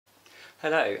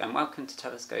Hello and welcome to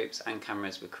Telescopes and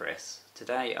Cameras with Chris.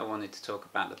 Today I wanted to talk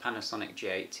about the Panasonic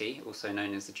G80, also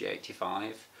known as the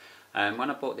G85. When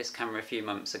I bought this camera a few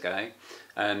months ago,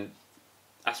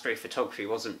 astrophotography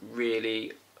wasn't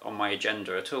really on my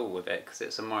agenda at all with it because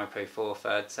it's a MicroFour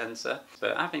 4/3 sensor.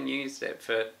 But having used it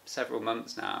for several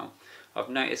months now, I've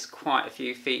noticed quite a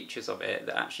few features of it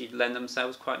that actually lend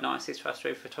themselves quite nicely to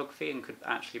astrophotography and could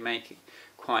actually make it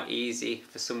quite easy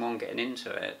for someone getting into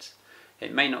it.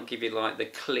 It may not give you like the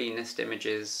cleanest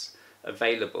images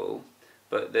available,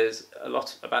 but there's a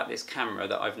lot about this camera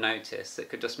that I've noticed that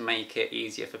could just make it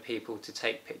easier for people to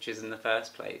take pictures in the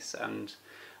first place. And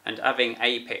having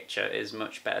a picture is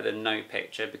much better than no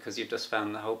picture because you've just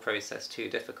found the whole process too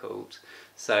difficult.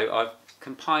 So I've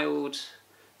compiled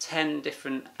 10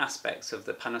 different aspects of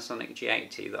the Panasonic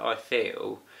G80 that I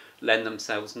feel lend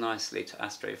themselves nicely to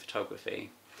astrophotography.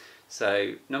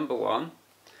 So number one,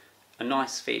 a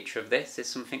nice feature of this is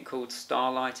something called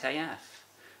Starlight AF,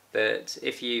 that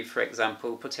if you, for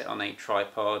example, put it on a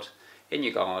tripod in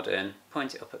your garden,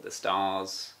 point it up at the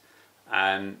stars,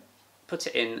 put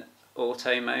it in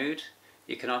auto mode,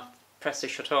 you can press the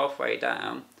shutter halfway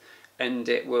down and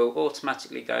it will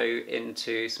automatically go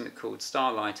into something called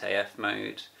Starlight AF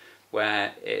mode,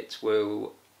 where it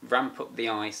will ramp up the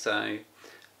ISO,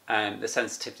 the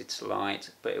sensitivity to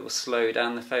light, but it will slow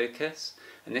down the focus,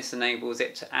 and this enables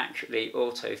it to actually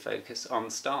autofocus on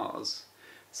stars.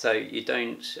 So you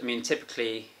don't,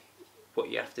 typically what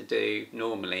you have to do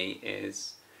normally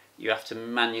is you have to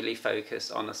manually focus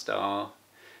on a star,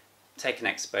 take an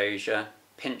exposure,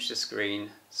 pinch the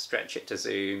screen, stretch it to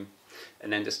zoom,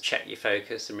 and then just check your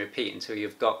focus and repeat until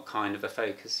you've got kind of a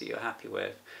focus that you're happy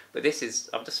with. But this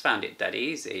is, I've just found it dead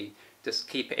easy. Just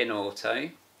keep it in auto,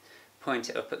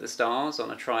 point it up at the stars on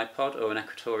a tripod or an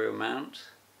equatorial mount,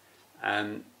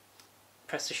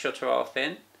 press the shutter off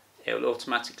in, it will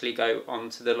automatically go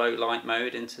onto the low light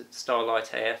mode into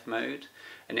Starlight AF mode,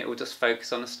 and it will just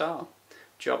focus on a star.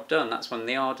 Job done. That's one of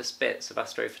the hardest bits of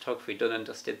astrophotography done and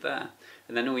dusted there.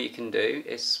 And then all you can do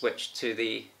is switch to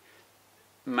the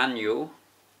manual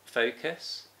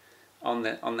focus on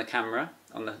the camera,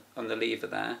 on the lever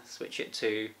there, switch it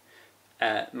to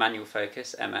manual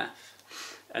focus, MF,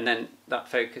 and then that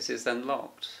focus is then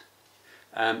locked.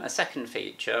 A second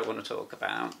feature I want to talk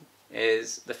about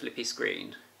is the flippy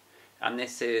screen, and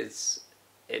this is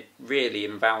really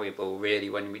invaluable really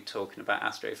when we're talking about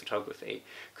astrophotography,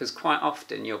 because quite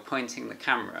often you're pointing the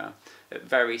camera at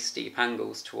very steep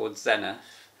angles towards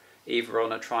zenith, either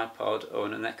on a tripod or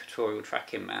on an equatorial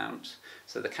tracking mount.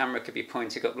 So the camera could be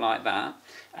pointing up like that,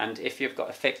 and if you've got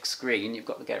a fixed screen you've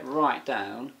got to get right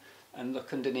down and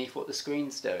look underneath what the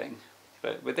screen's doing.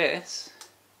 But with this,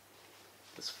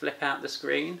 just flip out the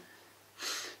screen,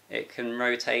 it can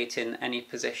rotate in any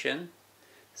position.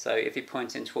 So if you're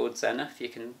pointing towards zenith, you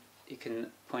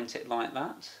can point it like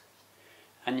that,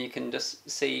 and you can just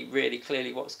see really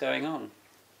clearly what's going on.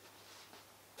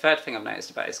 Third thing I've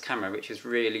noticed about this camera, which is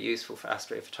really useful for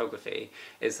astrophotography,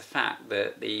 is the fact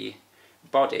that the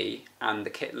body and the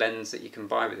kit lens that you can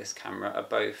buy with this camera are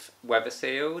both weather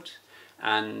sealed.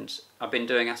 And I've been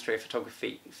doing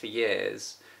astrophotography for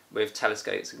years with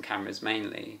telescopes and cameras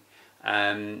mainly,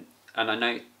 and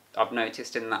I've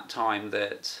noticed in that time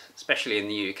that, especially in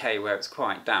the UK where it's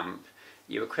quite damp,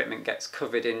 your equipment gets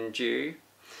covered in dew,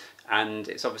 and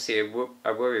it's obviously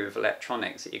a worry with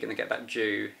electronics that you're going to get that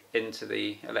dew into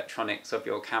the electronics of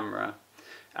your camera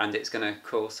and it's going to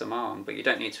cause some harm. But you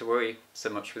don't need to worry so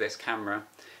much with this camera.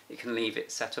 You can leave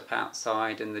it set up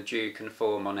outside and the dew can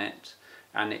form on it,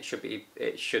 and it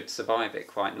should survive it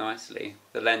quite nicely.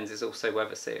 The lens is also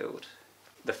weather sealed.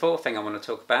 The fourth thing I want to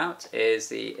talk about is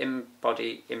the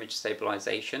in-body image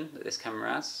stabilization that this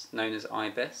camera has, known as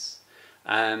IBIS.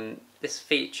 This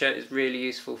feature is really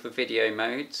useful for video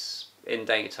modes in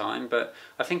daytime, but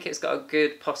I think it's got a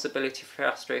good possibility for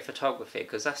astrophotography,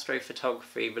 because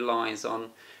astrophotography relies on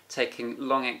taking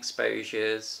long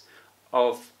exposures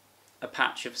of a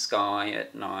patch of sky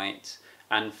at night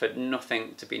and for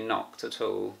nothing to be knocked at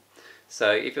all.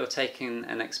 So if you're taking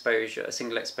an exposure, a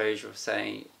single exposure of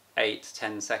say 8 to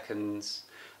 10 seconds,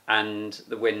 and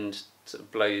the wind sort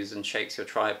of blows and shakes your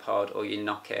tripod or you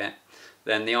knock it,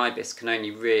 then the IBIS can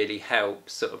only really help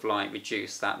sort of like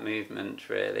reduce that movement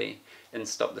really and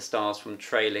stop the stars from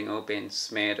trailing or being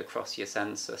smeared across your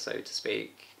sensor, so to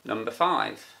speak. Number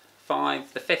five,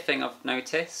 the fifth thing I've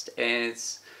noticed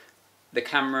is the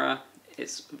camera.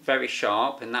 It's very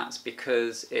sharp, and that's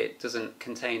because it doesn't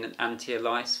contain an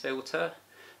anti-alias filter,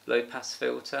 Lowpass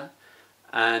filter,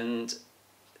 and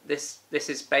this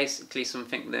is basically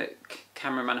something that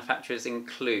camera manufacturers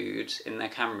include in their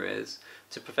cameras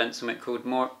to prevent something called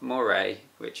moire,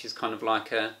 which is kind of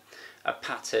like a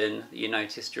pattern that you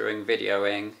notice during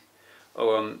videoing,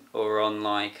 or on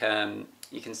like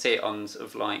you can see it on sort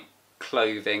of like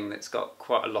clothing that's got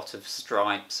quite a lot of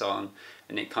stripes on,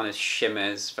 and it kind of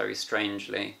shimmers very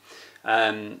strangely.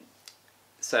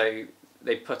 So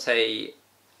they put a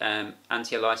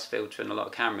anti-alias filter in a lot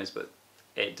of cameras, but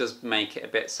it does make it a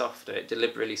bit softer. It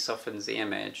deliberately softens the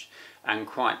image and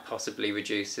quite possibly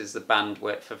reduces the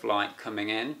bandwidth of light coming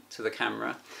in to the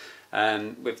camera.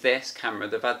 With this camera,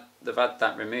 they've had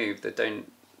that removed.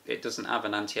 It doesn't have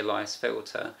an anti-alias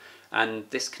filter, and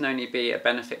this can only be a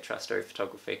benefit to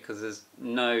astrophotography because there's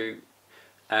no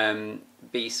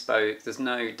bespoke, there's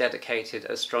no dedicated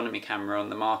astronomy camera on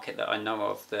the market that I know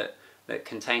of that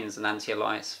contains an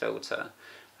anti-alias filter.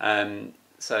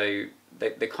 So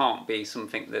they can't be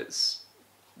something that's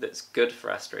good for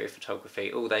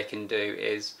astrophotography. All they can do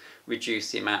is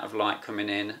reduce the amount of light coming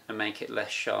in and make it less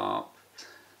sharp.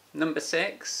 Number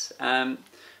 6,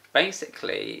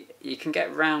 basically you can get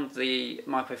around the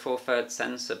micro four thirds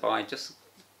sensor by just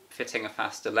fitting a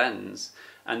faster lens,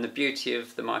 and the beauty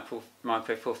of the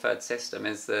micro four thirds system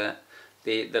is that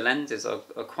the lenses are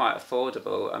quite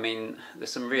affordable. I mean,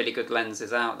 there's some really good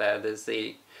lenses out there. There's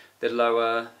the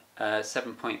lower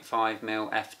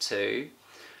 7.5mm f2,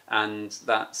 and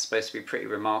that's supposed to be pretty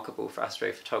remarkable for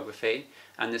astrophotography,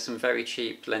 and there's some very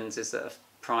cheap lenses that are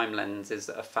prime lenses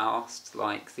that are fast,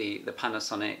 like the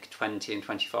Panasonic 20 and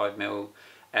 25mm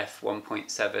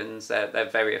f1.7s. They're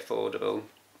very affordable,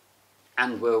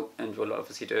 and will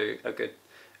obviously do a good,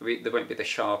 they won't be the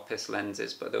sharpest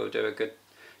lenses, but they'll do a good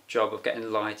job of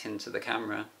getting light into the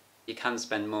camera. You can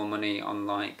spend more money on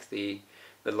like the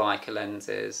Leica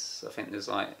lenses. I think there's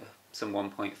like some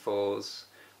 1.4s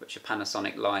which are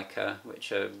Panasonic Leica,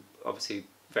 which are obviously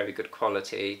very good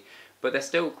quality, but they're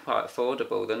still quite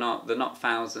affordable. They're not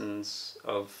thousands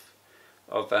of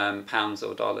pounds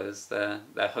or dollars. They're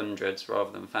hundreds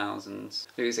rather than thousands.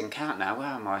 Losing count now. Where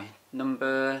am I?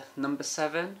 Number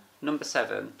 7. Number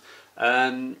 7.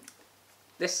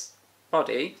 This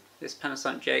body, this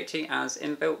Panasonic G80, has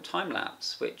inbuilt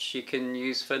time-lapse, which you can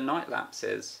use for night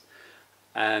lapses.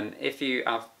 If you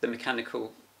have the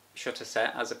mechanical shutter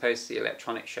set as opposed to the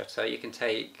electronic shutter, you can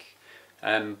take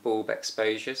bulb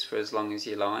exposures for as long as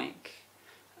you like.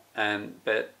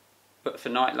 But for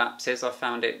night lapses, I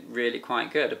found it really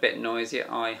quite good. A bit noisy at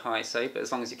ISO, but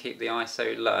as long as you keep the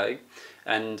ISO low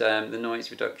and the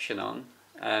noise reduction on,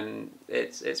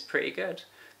 it's pretty good.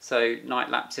 So night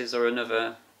lapses are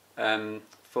another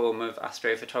form of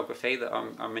astrophotography that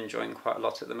I'm enjoying quite a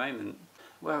lot at the moment.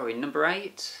 Where are we? Number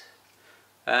 8.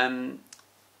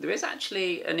 There is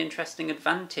actually an interesting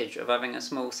advantage of having a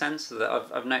small sensor that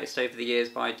I've noticed over the years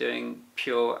by doing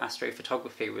pure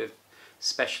astrophotography with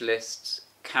specialist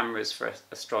cameras for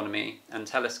astronomy and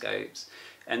telescopes,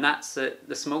 and that's that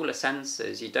the smaller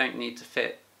sensors, you don't need to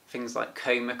fit things like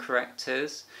coma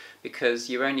correctors, because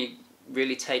you're only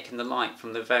really taking the light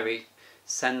from the very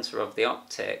centre of the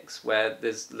optics where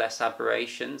there's less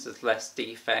aberrations, there's less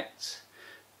defect.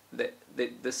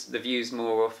 The view's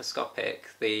more orthoscopic.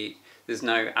 There's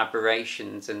no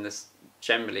aberrations in this,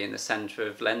 generally in the centre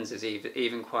of lenses.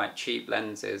 Even quite cheap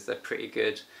lenses, they're pretty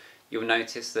good. You'll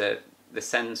notice that the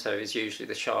centre is usually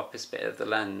the sharpest bit of the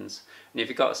lens, and if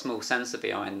you've got a small sensor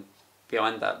behind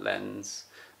that lens,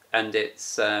 and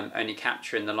it's only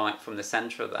capturing the light from the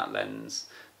centre of that lens,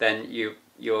 then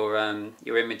your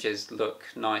images look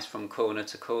nice from corner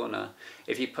to corner.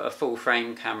 If you put a full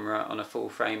frame camera on a full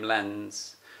frame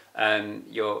lens,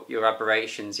 your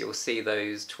aberrations, you'll see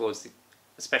those towards the,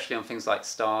 especially on things like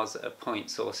stars that are point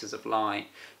sources of light,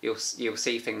 you'll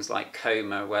see things like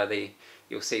coma, where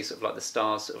you'll see sort of like the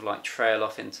stars sort of like trail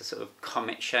off into sort of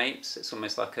comet shapes. It's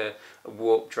almost like a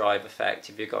warp drive effect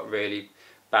if you've got really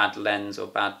bad lens or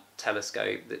bad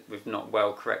telescope that with not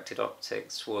well corrected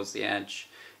optics towards the edge.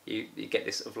 You get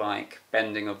this sort of like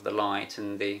bending of the light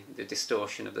and the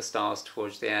distortion of the stars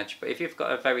towards the edge. But if you've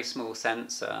got a very small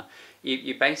sensor,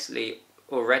 you're basically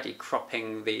already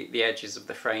cropping the edges of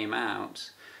the frame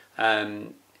out.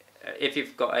 If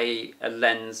you've got a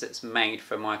lens that's made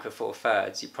for micro four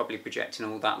thirds, you're probably projecting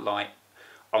all that light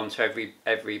onto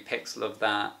every pixel of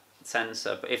that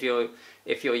sensor. But if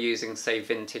you're using, say,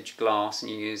 vintage glass,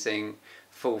 and you're using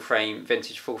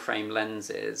vintage full frame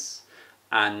lenses,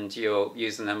 and you're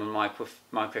using them on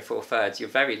micro four thirds, you're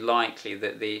very likely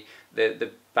that the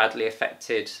badly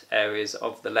affected areas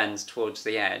of the lens towards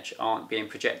the edge aren't being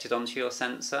projected onto your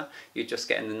sensor. You're just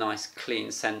getting the nice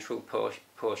clean central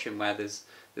portion where there's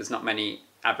not many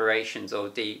aberrations or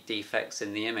defects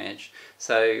in the image.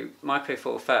 So micro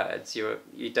four thirds,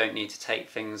 you don't need to take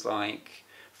things like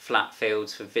flat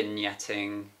fields for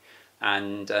vignetting,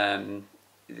 and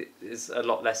there's a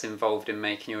lot less involved in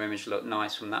making your image look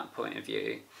nice from that point of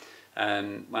view.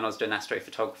 When I was doing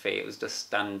astrophotography, it was just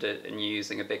standard and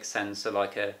using a big sensor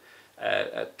like a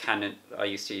Canon. I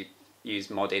used to use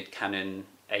modded Canon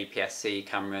APS-C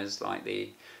cameras like the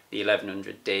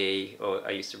 1100D, or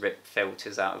I used to rip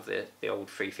filters out of the old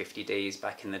 350Ds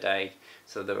back in the day,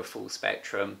 so they were full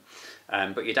spectrum.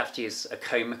 But you'd have to use a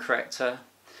chroma corrector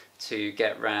to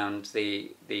get round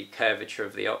the curvature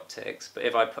of the optics. But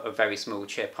if I put a very small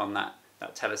chip on that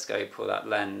telescope or that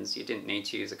lens, you didn't need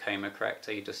to use a chroma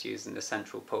corrector. You're just using the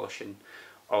central portion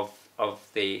of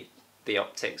the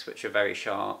optics, which are very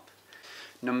sharp.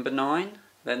 Number 9,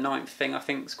 the 9th thing I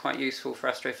think is quite useful for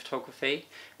astrophotography,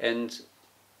 and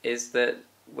is that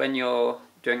when you're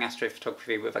doing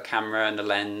astrophotography with a camera and a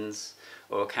lens,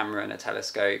 or a camera and a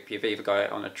telescope, you've either got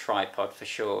it on a tripod for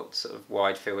short sort of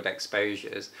wide field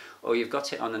exposures, or you've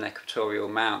got it on an equatorial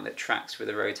mount that tracks with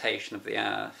the rotation of the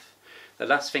Earth. The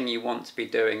last thing you want to be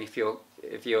doing if your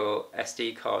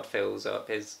SD card fills up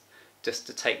is just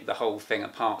to take the whole thing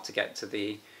apart to get to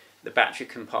the battery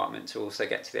compartment to also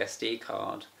get to the SD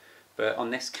card. But on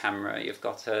this camera you've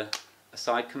got a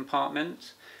side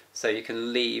compartment, so you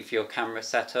can leave your camera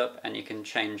setup and you can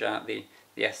change out the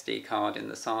SD card in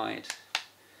the side.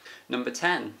 Number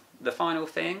 10, the final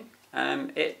thing,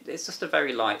 it's just a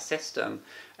very light system,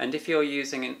 and if you're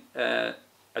using a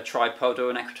tripod or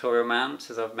an equatorial mount,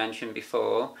 as I've mentioned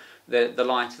before, the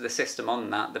lighter the system on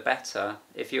that, the better.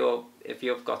 If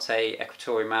you've got a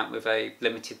equatorial mount with a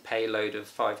limited payload of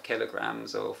 5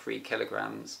 kilograms or 3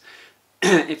 kilograms,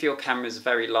 if your camera is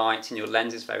very light and your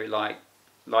lens is very light,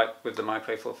 like with the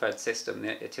Micro Four Thirds system,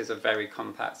 it is a very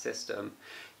compact system.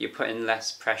 You're putting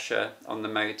less pressure on the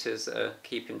motors that are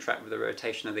keeping track with the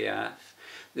rotation of the Earth.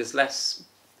 There's less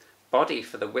body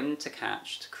for the wind to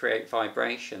catch to create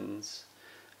vibrations,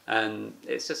 and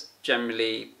it's just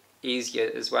generally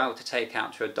easier as well to take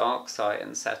out to a dark site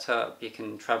and set up. You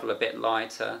can travel a bit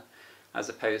lighter as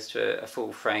opposed to a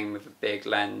full frame with a big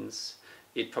lens.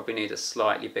 You'd probably need a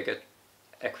slightly bigger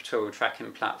equatorial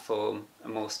tracking platform, a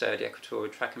more sturdy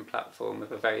equatorial tracking platform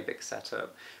with a very big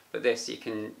setup, but this you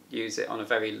can use it on a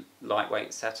very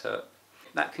lightweight setup.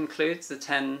 That concludes the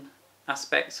 10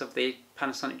 aspects of the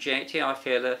Panasonic G80 I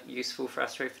feel are useful for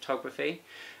astrophotography.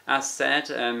 As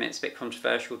said, it's a bit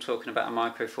controversial talking about a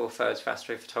Micro Four Thirds for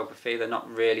astrophotography. They're not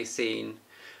really seen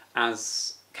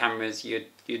as cameras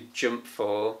you'd jump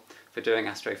for doing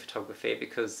astrophotography,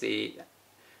 because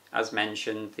as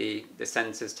mentioned, the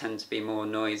sensors tend to be more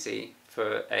noisy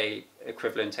for a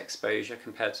equivalent exposure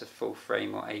compared to full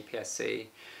frame or APS-C.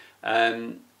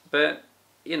 But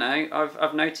you know,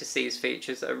 I've noticed these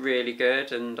features that are really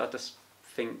good, and I just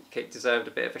think it deserved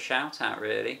a bit of a shout out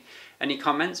really. Any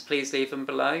comments, please leave them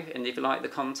below, and if you like the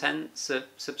content,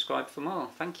 subscribe for more.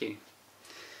 Thank you.